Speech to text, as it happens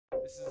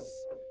This is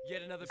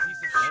yet another piece of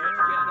shit,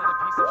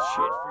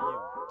 for you.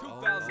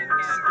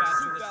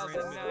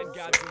 2009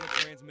 Godzilla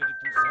transmitted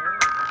through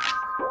sound.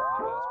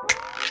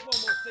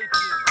 Lomo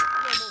sapien.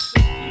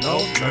 No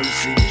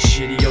mercy,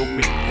 shitty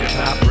open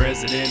hip-hop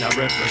resident, I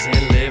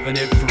represent living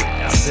it free.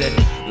 I said,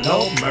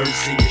 no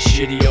mercy,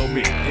 shitty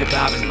open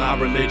hip-hop is my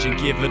religion,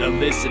 give it a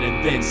listen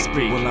and then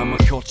speak. Well, I'm a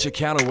culture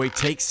counterweight,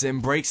 takes and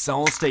breaks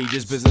on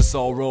stages, business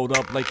all rolled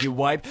up like you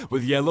wiped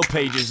with yellow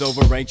pages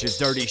over ancient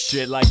dirty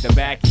shit like the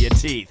back of your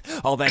teeth.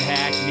 All that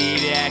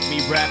hackneyed acme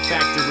rap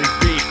factory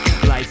beef.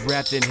 Life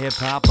wrapped in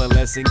hip-hop, a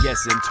lesson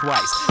guessing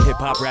twice.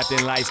 Hip-hop wrapped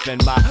in life,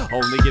 spend my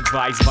only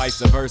advice.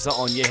 Vice versa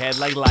on your head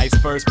like life's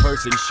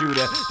first-person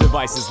shooter.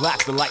 Devices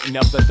laps to lighten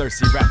up the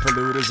thirsty rap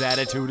polluter's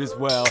attitude as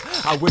well.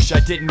 I wish I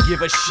didn't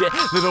give a shit,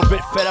 little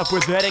bit fed up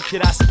with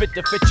etiquette. I spit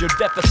to fit your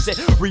deficit,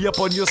 re-up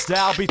on your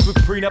style, beats with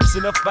prenups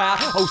in a file.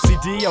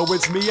 OCD, oh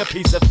it's me, a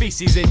piece of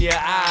feces in your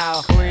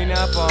aisle. Clean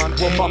up on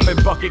one mop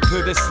and bucket,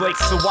 clear the slate.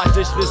 So I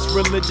dish this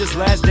religious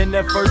last in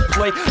the first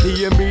plate.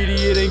 The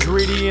immediate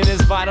ingredient is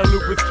vital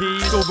loop with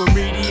keys. So the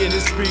median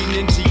is feeding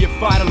into you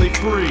finally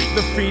free.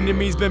 The fiend in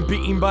me's been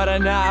beaten by the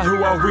now,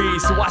 who are we?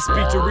 So I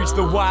speak to reach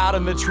the wild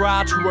and the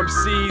trial true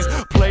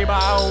MCs. Play my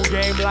own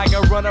game like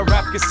a runner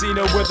rap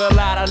casino with a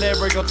lot of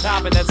lyrical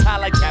topping that's high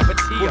like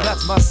Tapatio. Well,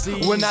 that's my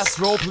scene. When I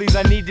stroll, please,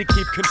 I need to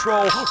keep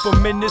control. For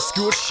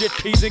minuscule shit,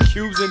 P's and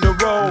Q's in the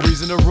row.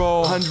 Reason to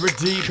roll, 100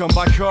 deep, come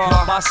by car.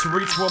 My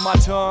streets with my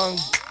tongue.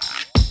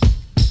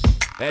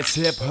 That's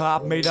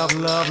hip-hop, made of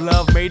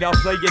love made of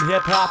playing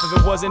hip-hop. If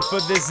it wasn't for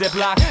this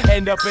ziplock,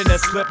 end up in a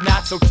slip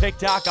knot. So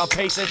TikTok, I'm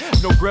pacing,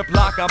 no grip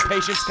lock, I'm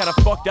patient. Kinda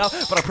fucked up,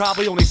 but I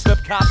probably only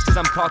slip cops cause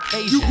I'm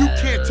Caucasian. You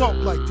can't talk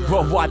like that.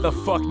 Well, why the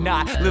fuck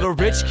not? Little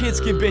rich kids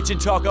can bitch and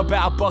talk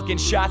about bucking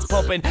shots,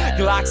 pumping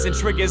Glocks and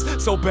triggers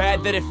so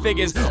bad that it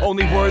figures.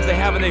 Only words they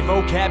have in their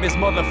vocab is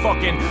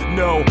motherfucking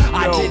no.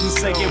 I didn't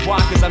say it, why?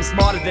 Cause I'm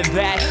smarter than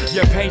that.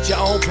 You paint your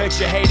own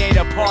picture, hate ain't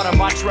a part of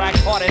my track.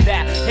 Part of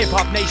that,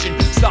 hip-hop nation,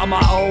 start my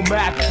own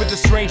map. With the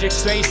strange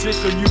exchange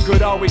system, you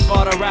could always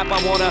bought a rap. I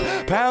want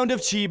a pound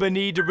of Chiba,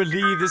 need to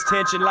relieve this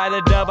tension. Light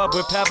a dub up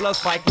with Pablo's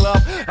Fight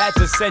Club, that's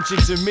ascension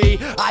to me.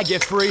 I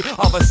get free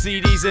off of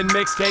CDs and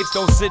mixtapes.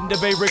 Don't sit and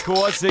debate,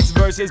 record 6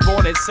 verses,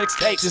 born at 6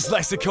 takes.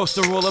 Dyslexic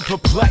coaster roller,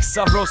 perplexed.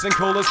 I'm roasting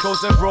colas,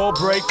 coast and roll,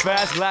 break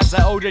fast. Glass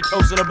I OJ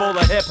toasted a bowl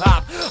of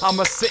hip-hop.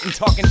 I'ma sit and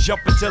talk and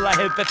jump until I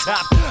hit the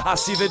top. I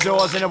see the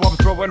doors and I'm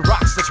throwing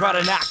rocks to try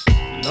to knock.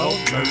 No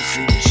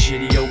mercy,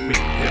 shitty open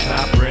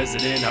hip-hop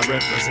resident, I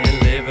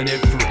represent living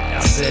it free. I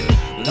said,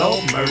 no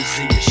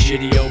mercy,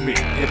 shitty open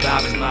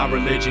hip-hop is my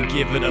religion,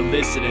 give it a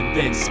listen and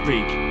then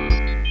speak.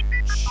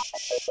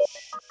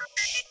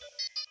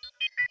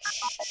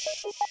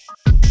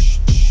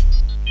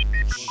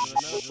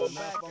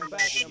 I'm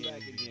back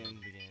again.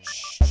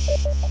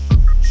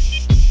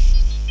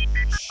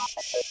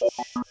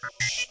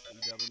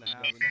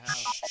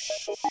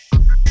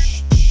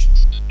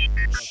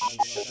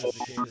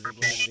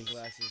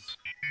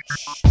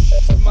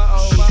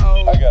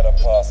 I got a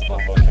possible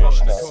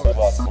location, a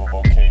possible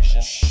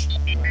vocation.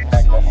 I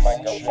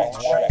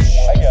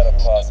got a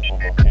possible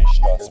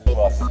location on some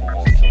possible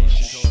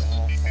location.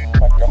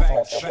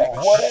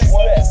 What is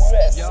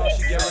this? Y'all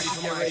should get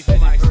ready for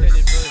my extended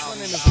version. My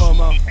name is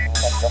Lomo.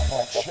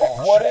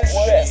 What is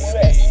this?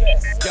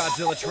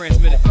 Godzilla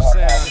transmitted through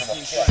sound.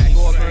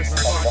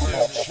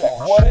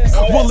 What is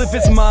this? Well, if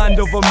it's mind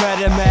over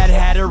matter, Mad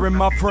Hatter in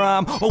my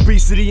prime.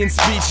 Obesity and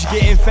speech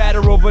getting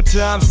fatter over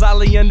time.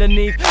 Slightly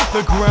underneath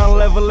the ground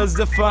level is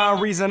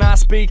defined. Reason I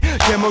speak,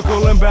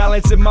 chemical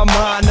imbalance in my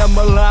mind. I'm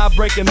alive,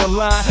 breaking the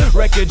line.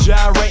 Record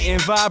gyrating,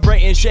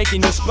 vibrating,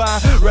 shaking your spine.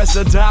 Rest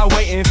or die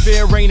waiting,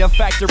 fear ain't a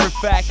factor of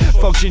fact.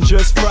 Function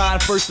just fine.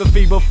 First the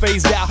feeble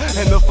phased out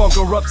and the funk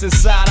erupts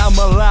inside. I'm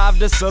alive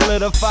to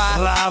solidify.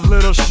 Live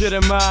little shit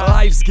in my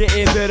life's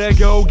getting better.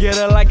 Go get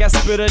it like I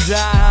spit or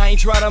die. I ain't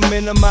try to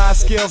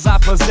minimize skills I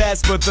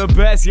possess, but the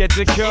best yet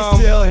to come. It's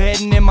still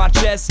hidden in my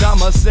chest.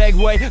 I'm a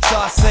segue,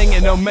 start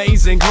singing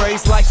Amazing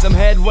Grace like some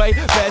headway.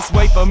 Best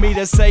way for me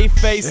to save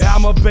face.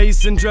 I'm a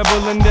bass and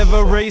treble and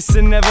never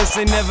racing, never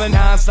say never.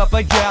 Non-stop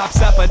like gap,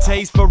 stop a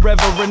taste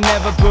forever and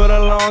never. Put a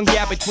long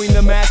gap between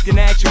the mask and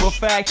actual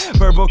fact.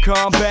 Verbal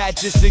combat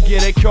just to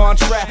get a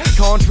contract.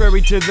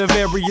 Contrary to the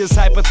various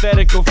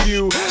hypothetical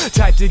few.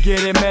 Type to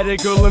get it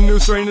medical, a new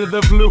strain of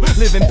the flu.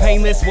 Living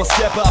painless, will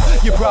step up.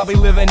 You're probably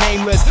living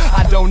nameless.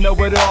 I don't know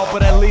it all,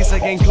 but at least I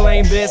can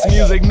claim this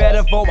music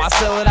metaphor. I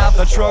sell it out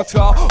the trunk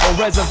car or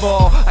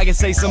reservoir. I can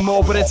say some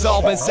more, but it's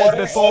all been said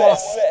before.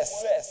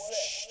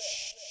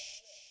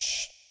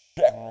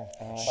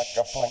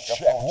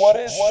 What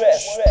is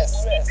this?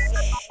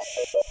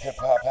 Hip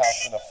hop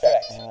house in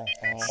effect.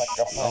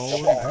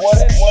 What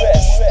is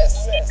this?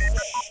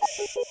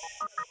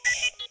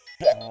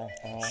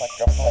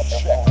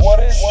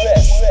 What is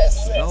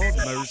this? Lord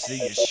mercy,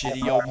 you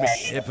shitty old me.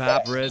 Hip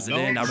hop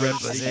resident, I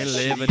represent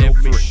living it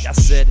free. I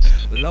said,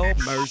 Lord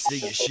mercy,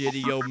 you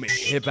shitty old me.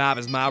 Hip hop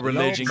is my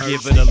religion,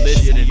 give it a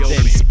listen and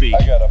then speak.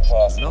 I got a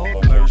possible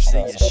Lord mercy,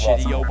 you location,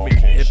 shitty old me.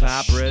 Hip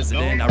hop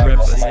resident, I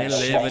represent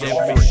living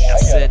it free. I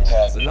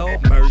said,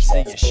 Lord mercy,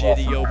 you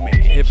shitty old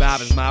me. Hip hop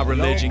is my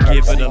religion,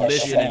 give it a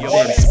listen and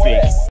then speak.